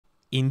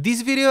In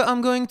this video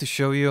I'm going to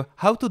show you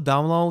how to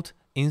download,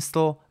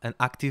 install and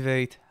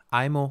activate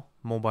IMO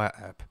mobile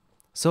app.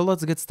 So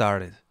let's get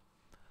started.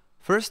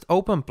 First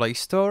open Play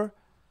Store,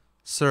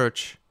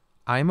 search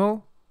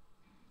IMO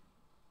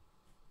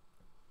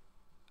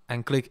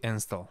and click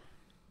install.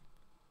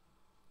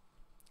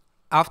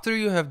 After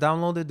you have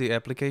downloaded the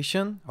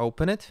application,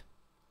 open it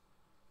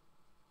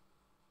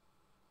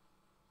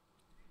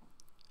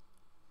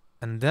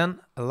and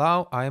then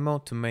allow IMO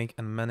to make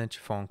and manage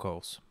phone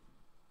calls.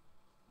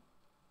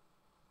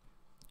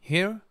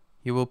 Here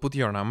you will put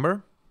your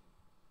number,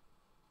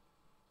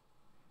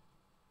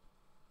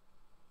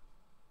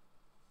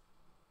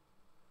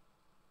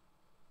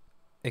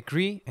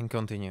 agree and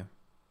continue.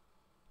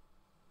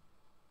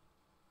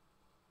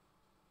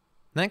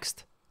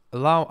 Next,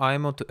 allow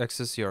IMO to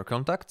access your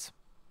contacts.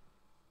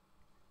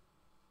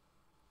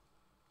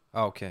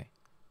 Okay.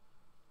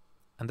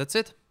 And that's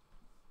it.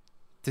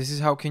 This is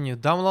how can you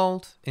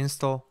download,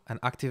 install and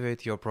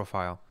activate your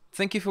profile.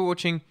 Thank you for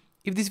watching.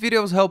 If this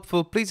video was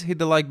helpful, please hit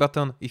the like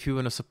button. If you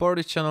want to support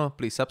this channel,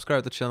 please subscribe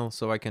to the channel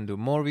so I can do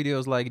more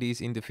videos like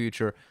these in the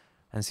future.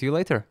 And see you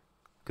later.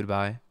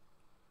 Goodbye.